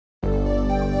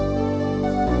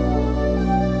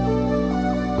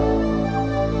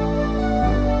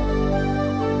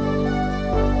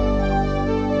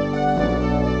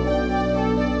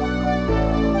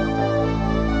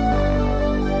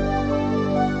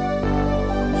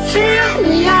Fill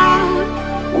me out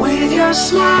with your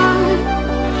smile.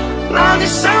 Now the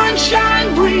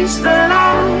sunshine brings the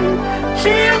light.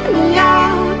 Fill me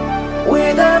out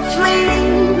with a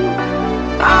flame.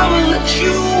 I will let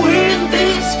you in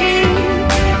this game.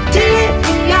 Take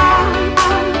me out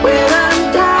when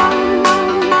I'm down.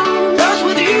 'Cause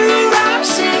with you I'm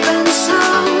safe and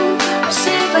sound. I'm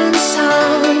safe and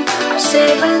sound. I'm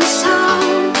safe and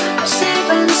sound. I'm safe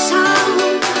and sound.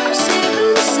 I'm safe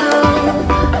and sound.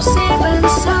 I'm safe and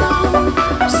sound. I'm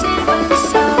safe and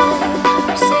sound.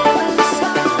 I'm safe and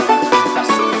sound. I'm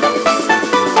safe and sound.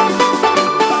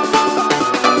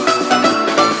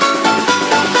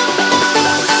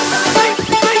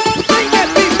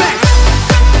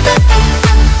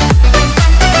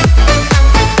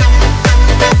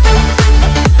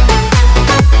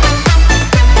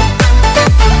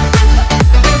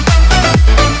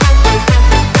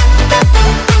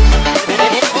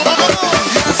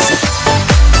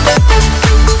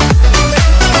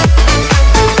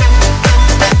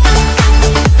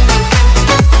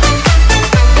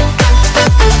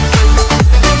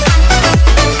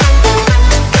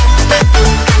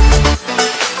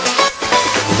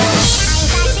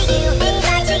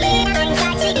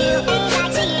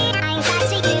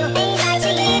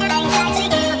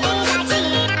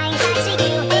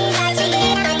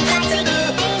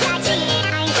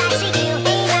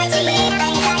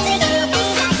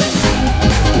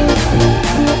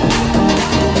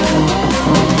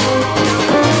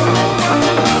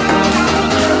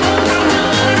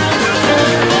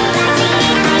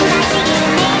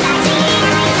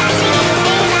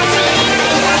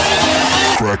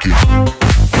 Crack it.